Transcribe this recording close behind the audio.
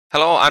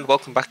Hello and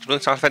welcome back to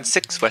Bloons Tower Defence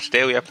 6, where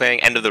today we are playing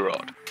End of the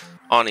Road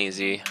on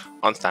easy,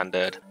 on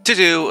standard, to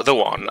do the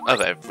one of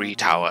every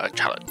tower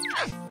challenge.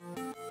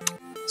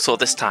 So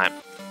this time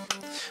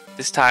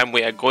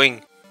we are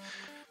going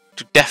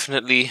to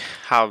definitely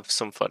have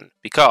some fun,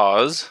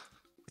 because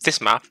with this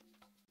map,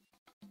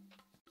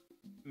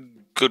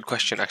 good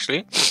question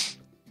actually,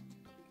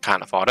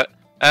 can't afford it.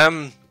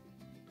 Have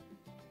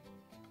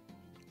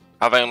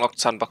I unlocked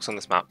sandbox on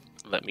this map?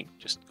 Let me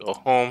just go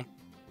home.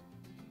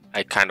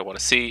 I kind of want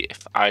to see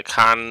if I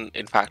can,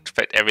 in fact,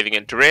 fit everything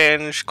into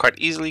range quite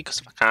easily, because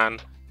if I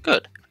can,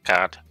 good. If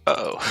I can't,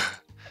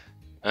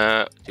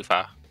 too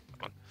far.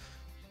 Come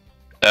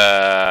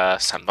on.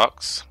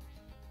 Sandbox.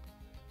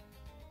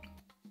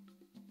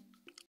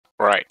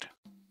 Right.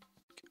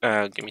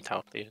 Give me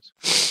tower, please.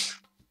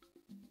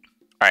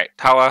 Alright,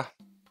 tower.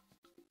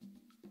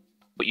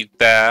 Put you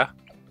there.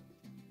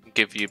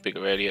 Give you bigger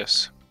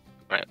radius.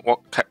 Right, what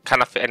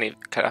can I fit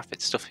can I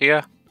fit stuff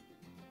here?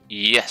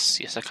 Yes,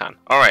 I can.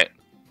 Alright,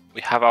 we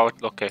have our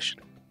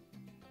location.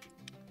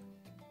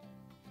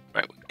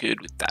 Right, we're good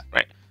with that,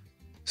 right?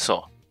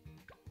 So,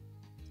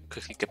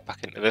 quickly get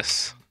back into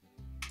this.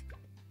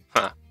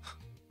 Huh.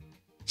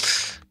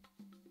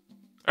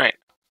 Alright.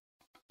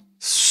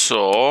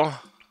 So,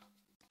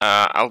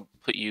 I'll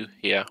put you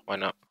here, why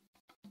not?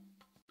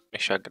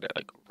 Make sure I get it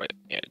like right on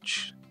the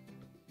edge.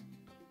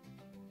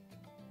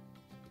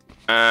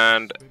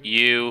 And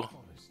you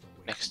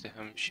next to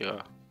him,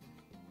 sure.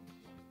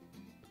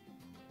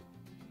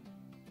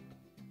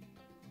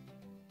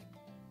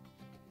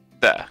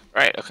 There,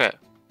 right, okay,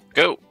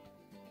 go.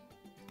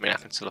 I mean, I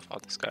can still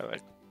afford this guy,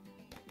 like.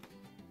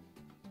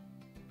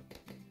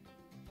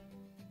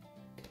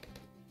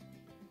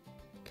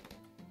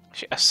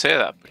 Actually, I say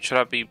that, but should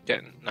I be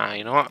getting? Nah,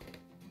 you know what?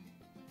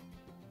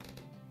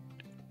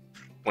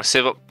 I'm gonna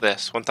save up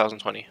this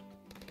 1020.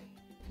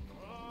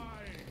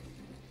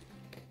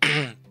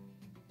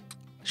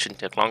 Shouldn't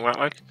take long, right?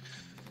 Like,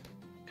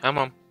 come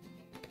on.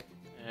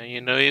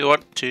 You know you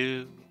want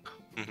to.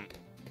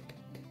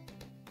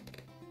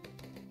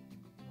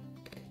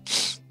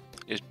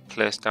 Just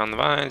place down the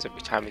vines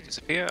every time they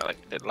disappear, like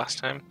I did last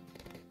time.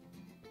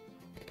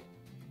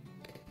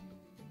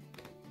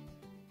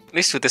 At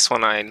least with this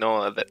one, I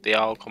know that they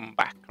all come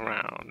back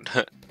around.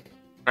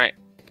 Right.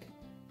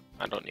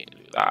 I don't need to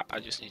do that. I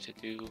just need to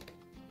do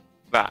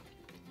that.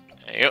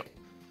 There you go.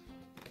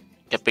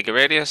 Get bigger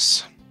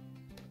radius.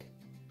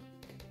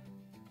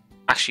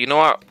 Actually, you know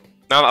what?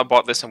 Now that I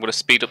bought this, I'm going to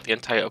speed up the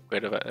entire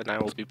upgrade of it, and I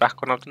will be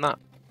back when I've done that.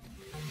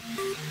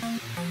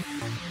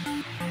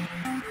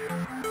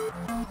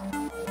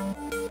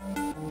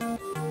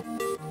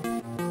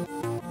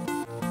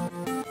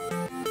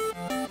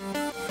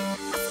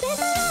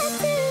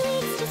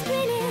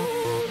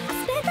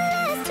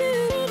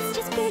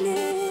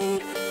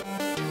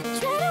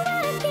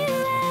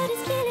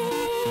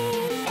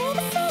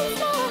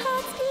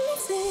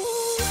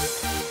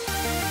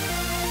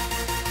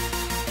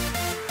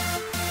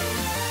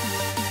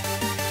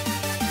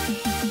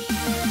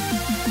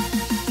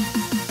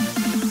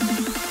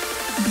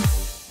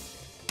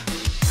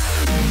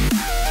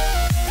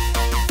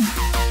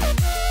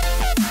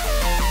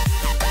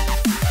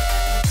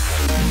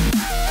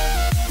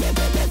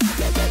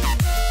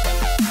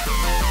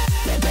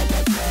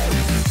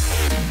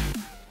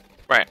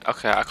 Right,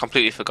 okay, I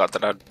completely forgot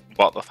that I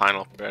bought the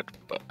final upgrade,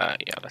 but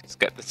yeah, let's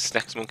get this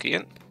next monkey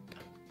in.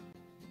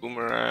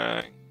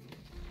 Boomerang.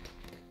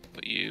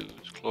 Put you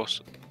as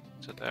close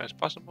to there as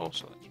possible,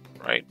 so let's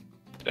right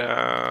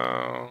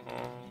down.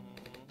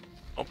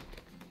 Oh.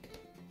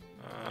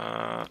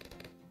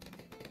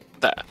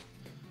 There.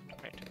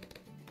 Right.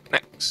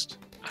 Next.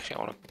 Actually, I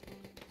want to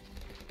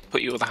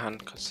put you with a hand,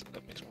 because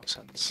that makes more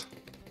sense.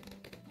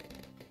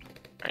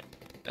 Right,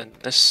 and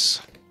this.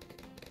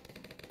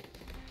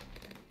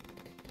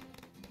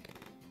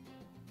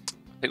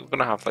 I think we're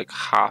gonna have like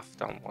half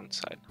down one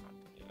side.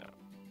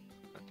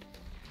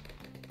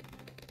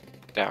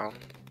 Down,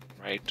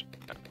 right,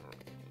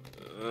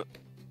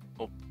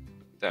 up,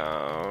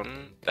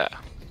 down, there.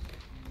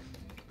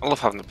 I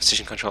love having the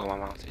precision control on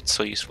my mount. It's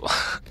so useful.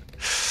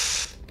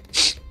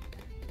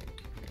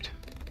 Right.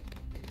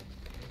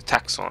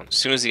 Taxon. As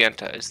soon as he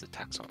enters the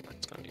taxon,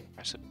 that's gonna be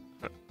impressive.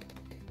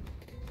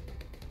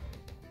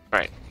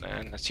 Right,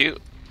 and that's you.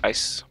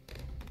 Ice.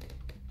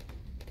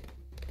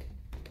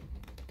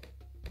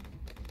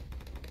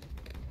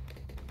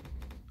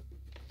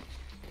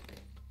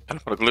 Can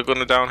I put a glue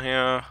gunner down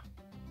here?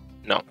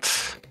 No,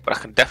 but I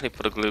can definitely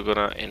put a glue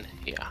gunner in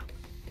here.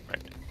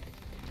 Right.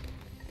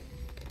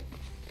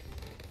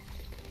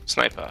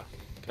 Sniper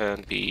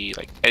can be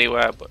like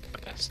anywhere, but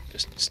I guess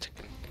just stick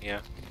in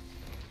here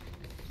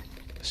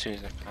as soon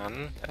as I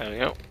can. There we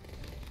go.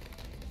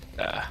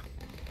 There.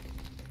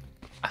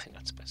 I think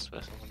that's the best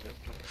place I'm gonna do it.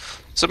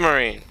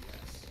 Submarine.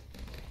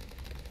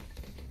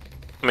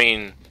 I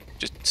mean,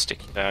 just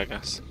stick it there, I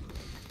guess.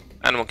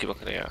 And a monkey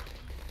bucket here.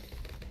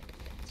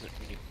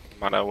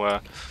 Matter where.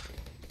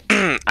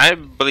 I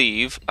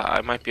believe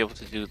I might be able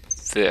to do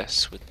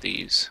this with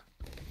these.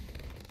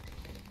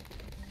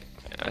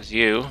 As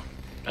you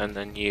and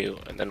then you,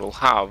 and then we'll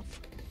have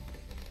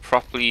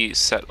properly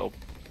set up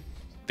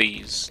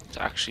these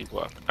to actually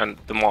work. And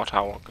the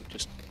mortar one can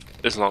just,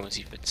 as long as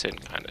he fits in,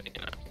 kind of, you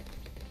know.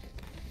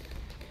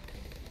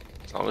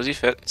 As long as he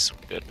fits,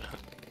 we're good.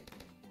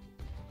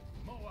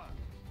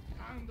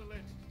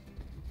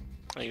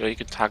 There you go, you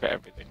can target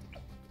everything.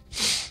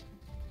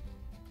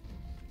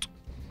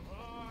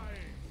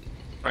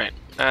 Right,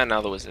 and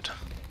now the wizard.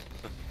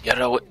 You're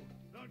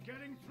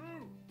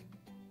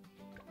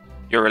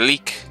a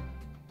leak.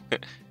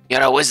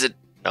 You're a wizard.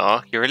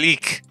 No, you're a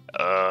leak.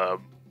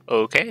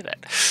 Okay then.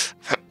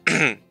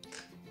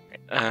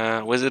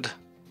 Wizard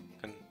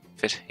can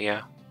fit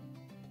here.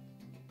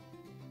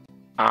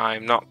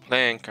 I'm not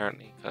playing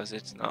currently because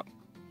it's not.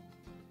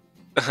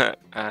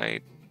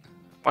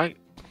 Why?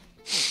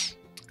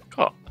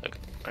 Oh, okay.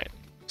 Right.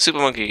 Super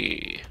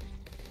monkey.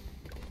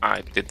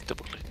 I did the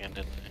double click again,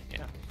 didn't I?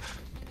 Yeah.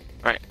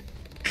 Right.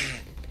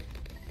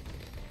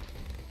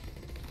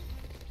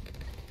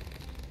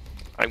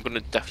 I'm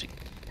gonna definitely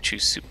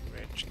choose super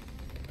range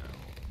now.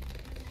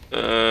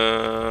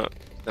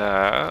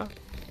 There.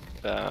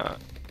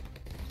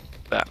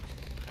 Right,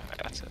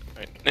 that's it.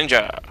 Right.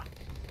 Ninja.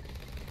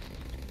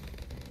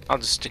 I'll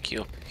just stick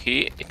you up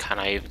here. Can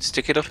I even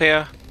stick it up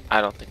here? I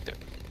don't think that.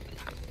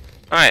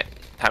 Alright,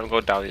 time to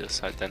go down the other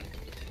side then.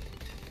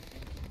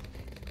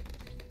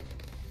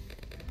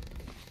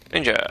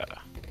 Ninja.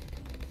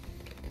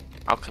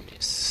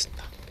 Alchemist.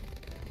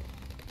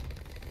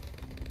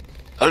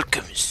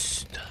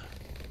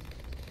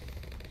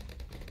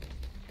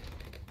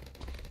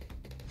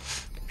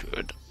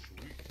 Good.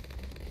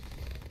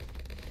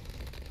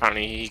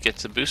 Apparently he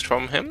gets a boost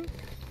from him.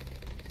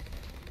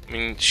 I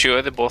mean,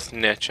 sure, they're both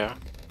nature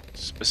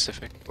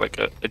specific. Like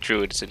a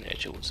druid is a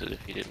nature wizard,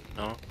 if you didn't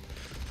know.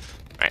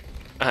 Right.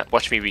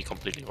 Watch me be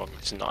completely wrong.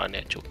 It's not a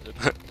nature wizard.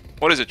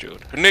 What is a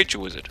druid? A nature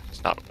wizard.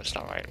 It's not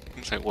right.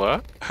 It's like,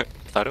 what? I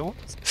thought it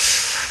was.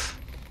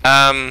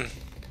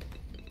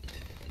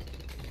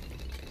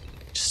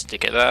 Just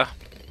stick it there.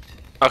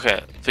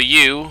 Okay, for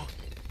you,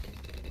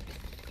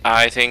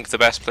 I think the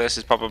best place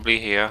is probably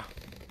here.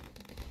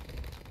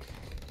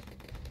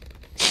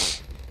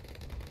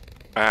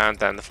 And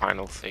then the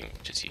final thing,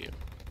 which is you.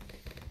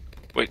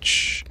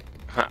 Which,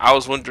 I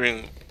was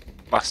wondering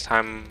last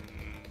time,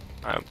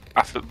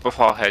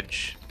 before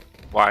Hedge,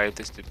 why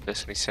this did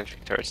this any sentry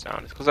turrets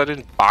down. It's because I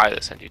didn't buy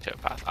the sentry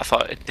turret path. I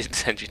thought it did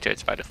sentry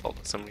turrets by default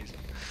for some reason.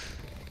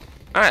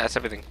 Alright, that's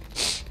everything.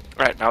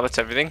 Right, now that's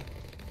everything.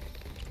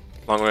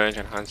 Long range,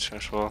 enhanced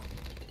stressful.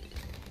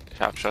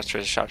 Sharp shots,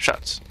 sharp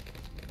shots.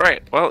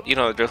 Right, well, you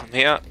know the drill from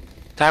here.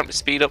 Time to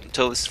speed up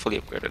until this is fully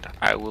upgraded.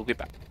 I will be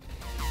back.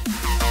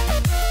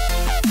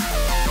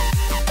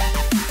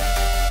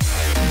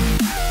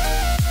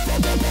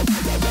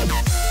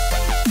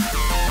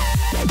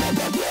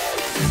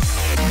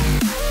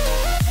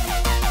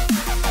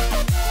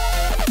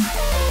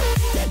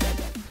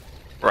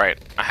 Right,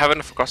 I have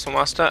enough for Custom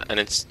Master, and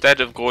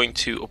instead of going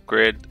to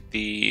upgrade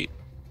the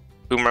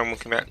Boomerang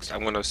Monkey next,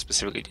 I'm going to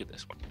specifically do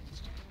this one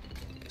next.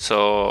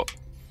 So,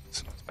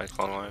 it's not by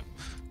Clone Live,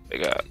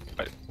 bigger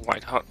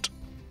White Hot.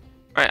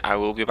 Right, I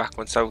will be back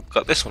once I've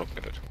got this one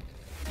upgraded.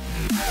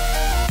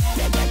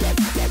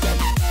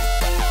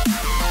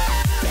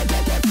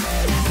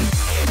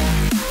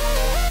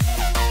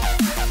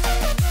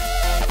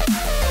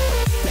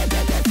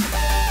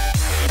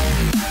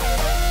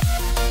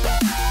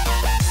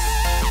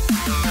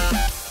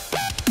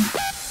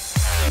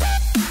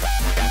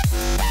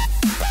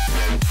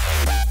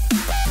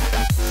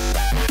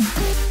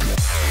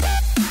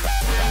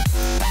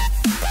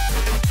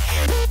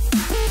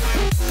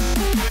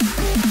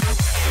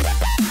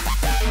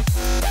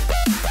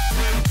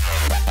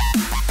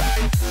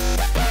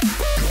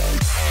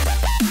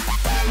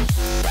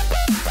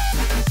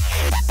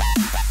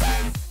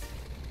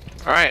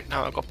 Alright,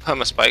 now I've got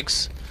perma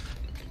spikes.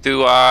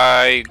 Do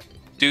I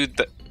do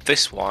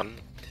this one?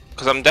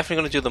 Because I'm definitely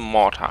going to do the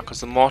Mortar, because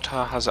the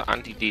Mortar has an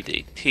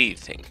anti-DDT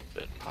thing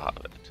but part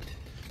of it.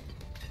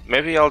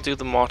 Maybe I'll do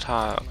the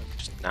Mortar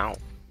just now,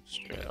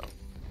 straight up.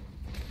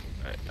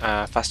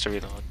 Right, faster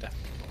reload,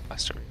 definitely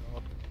faster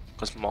reload.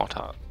 Because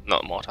Mortar,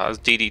 not Mortars,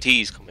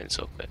 DDTs come in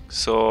so quick.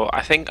 So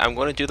I think I'm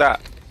going to do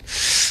that.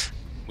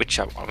 Which,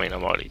 I mean,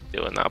 I'm already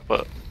doing that,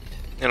 but,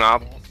 you know,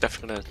 I'm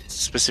definitely going to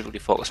specifically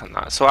focus on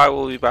that. So I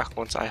will be back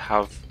once I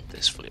have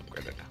this fully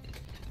upgraded.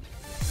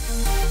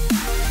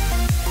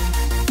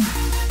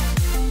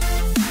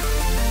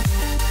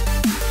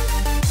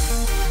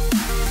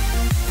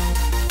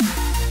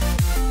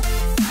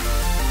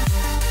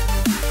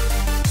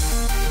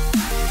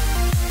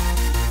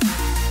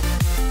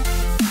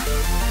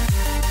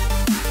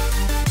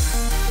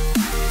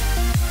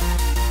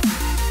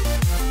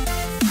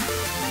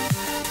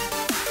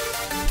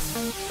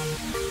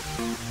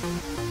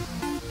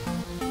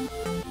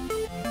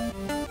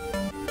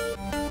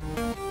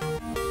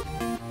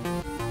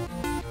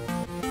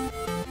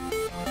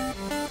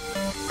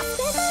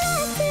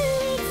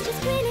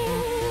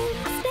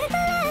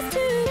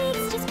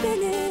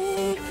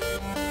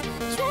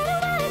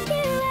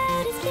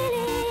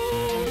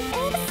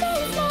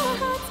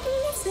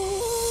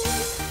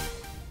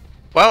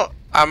 Well,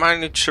 I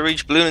managed to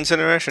reach balloon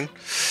incineration.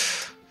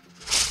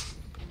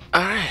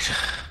 Alright.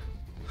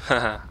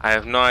 I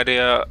have no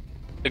idea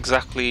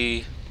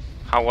exactly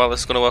how well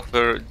it's going to work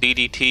for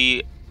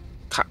DDT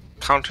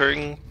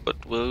countering,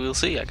 but we'll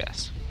see, I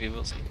guess. We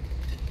will see.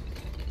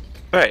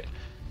 Right.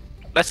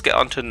 Let's get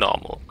on to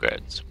normal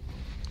upgrades.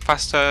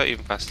 Faster,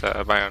 even faster,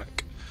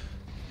 bionic.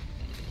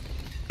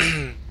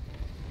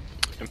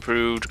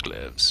 Improved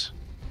glaives.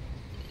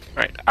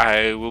 Right,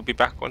 I will be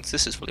back once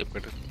this is fully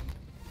upgraded.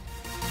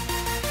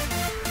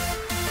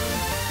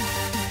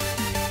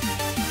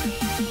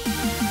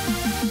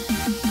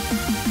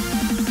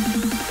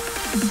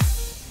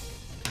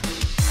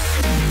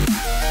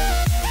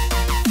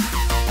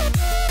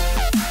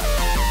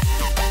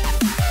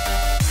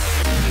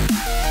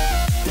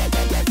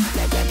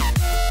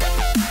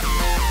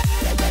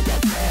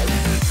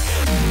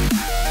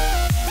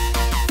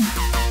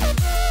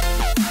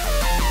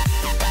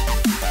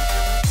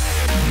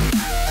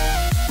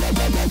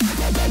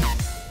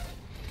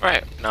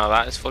 Right, now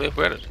that is fully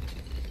upgraded.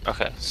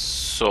 Okay,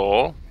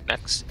 so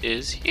next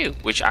is you,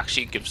 which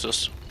actually gives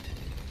us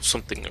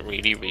something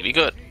really, really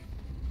good.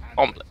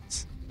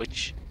 Omelets,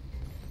 which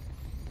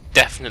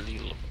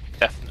definitely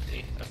a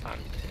fan.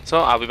 So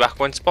I'll be back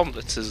once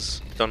Bomblets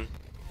is done.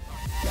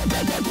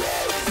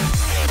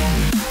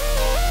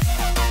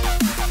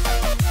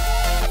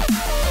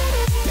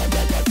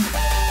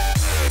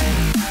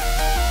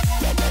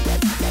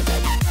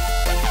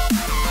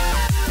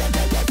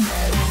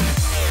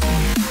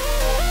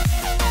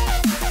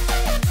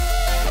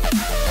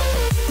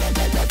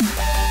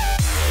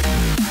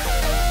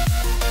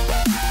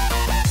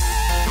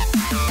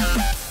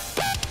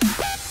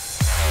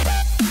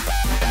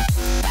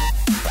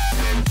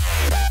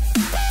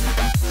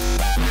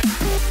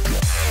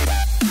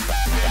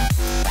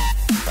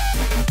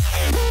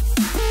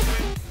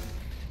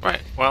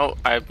 Right, well,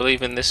 I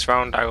believe in this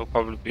round I will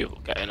probably be able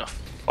to get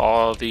enough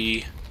for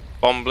the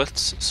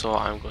bomblets, so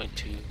I'm going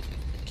to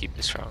keep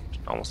this round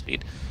normal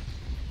speed.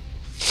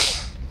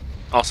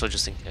 Also,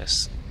 just in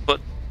case. But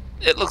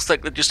it looks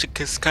like the just in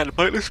case is kind of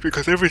pointless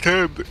because every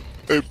time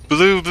a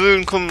blue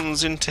balloon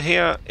comes into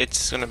here,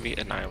 it's going to be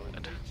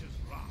annihilated.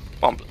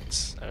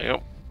 Bomblets. There we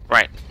go.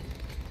 Right.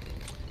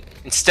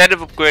 Instead of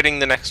upgrading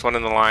the next one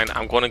in the line,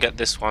 I'm going to get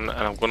this one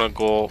and I'm going to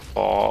go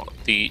for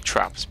the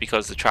traps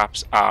because the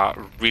traps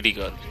are really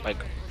good, like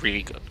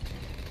really good.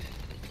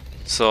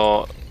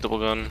 So, double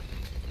gun.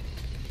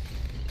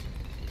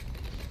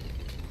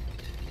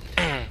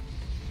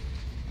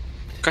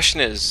 Question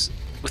is,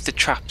 with the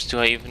traps, do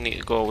I even need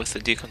to go with the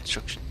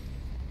deconstruction?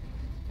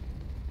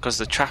 Because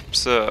the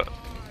traps are,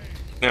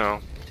 you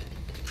know,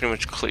 pretty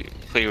much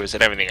clear as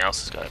everything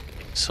else is going to be.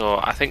 So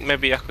I think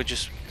maybe I could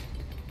just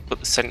put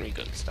the sentry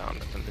guns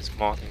down and there's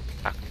more things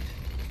attacking.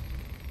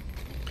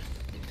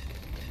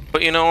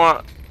 But you know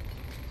what?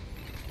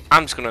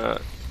 I'm just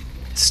gonna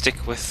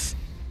stick with.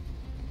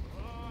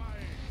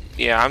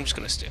 Yeah, I'm just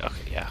gonna stick.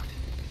 Okay, yeah.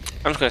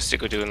 I'm just gonna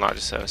stick with doing larger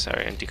service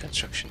area and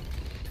deconstruction.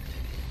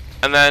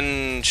 And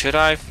then should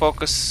I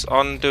focus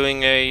on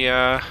doing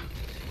a?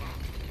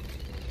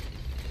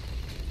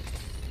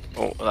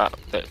 Oh, that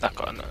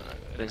got an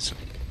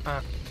instant.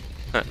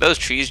 Those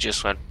trees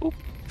just went. Boop.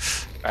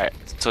 Right,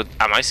 so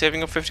am I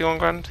saving up 51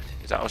 grand?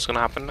 Is that what's gonna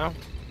happen now?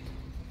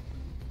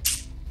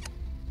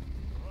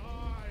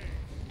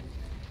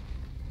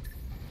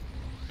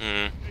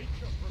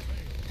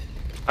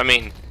 I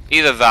mean,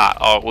 either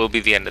that or it will be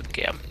the end of the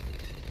game,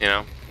 you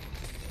know?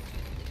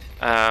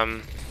 At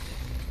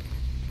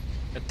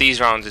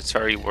these rounds it's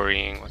very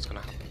worrying what's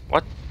gonna happen.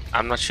 What?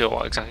 I'm not sure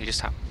what exactly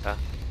just happened there.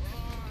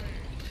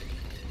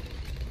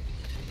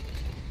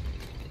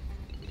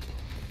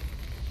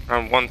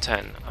 Round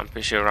 110. I'm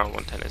pretty sure round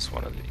 110 is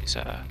one of these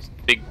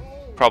big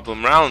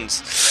problem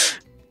rounds.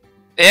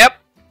 Yep,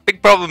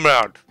 big problem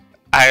round.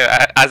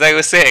 As I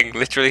was saying,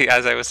 literally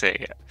as I was saying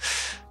it.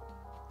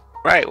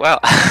 Right, well,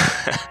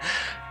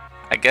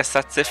 I guess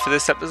that's it for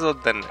this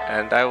episode then,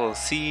 and I will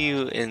see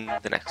you in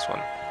the next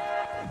one.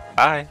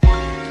 Bye.